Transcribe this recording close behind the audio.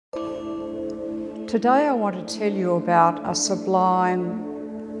Today I want to tell you about a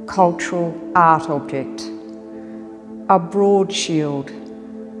sublime cultural art object, a broad shield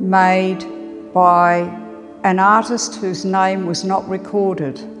made by an artist whose name was not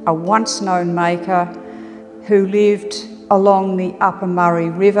recorded, a once known maker who lived along the Upper Murray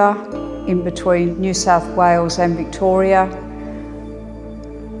River in between New South Wales and Victoria.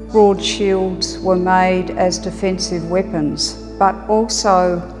 Broad shields were made as defensive weapons, but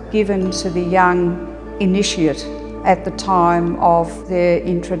also given to the young initiate at the time of their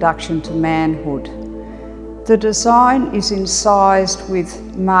introduction to manhood. The design is incised with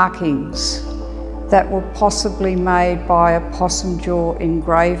markings that were possibly made by a possum jaw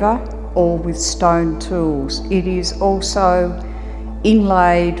engraver or with stone tools. It is also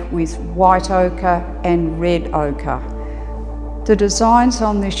inlaid with white ochre and red ochre. The designs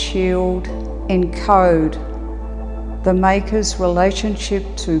on this shield encode the maker's relationship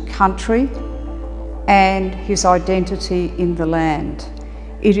to country and his identity in the land.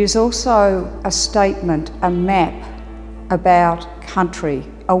 It is also a statement, a map about country,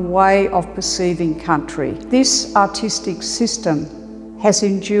 a way of perceiving country. This artistic system has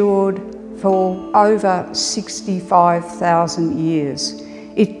endured for over 65,000 years.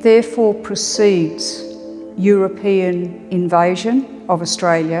 It therefore precedes European invasion of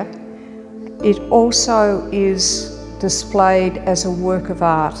Australia. It also is displayed as a work of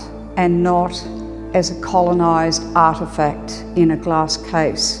art and not as a colonised artefact in a glass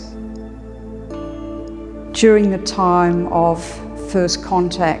case. During the time of first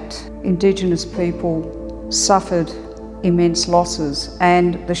contact, Indigenous people suffered immense losses,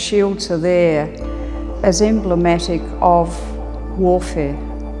 and the shields are there as emblematic of warfare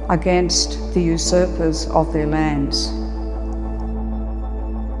against the usurpers of their lands.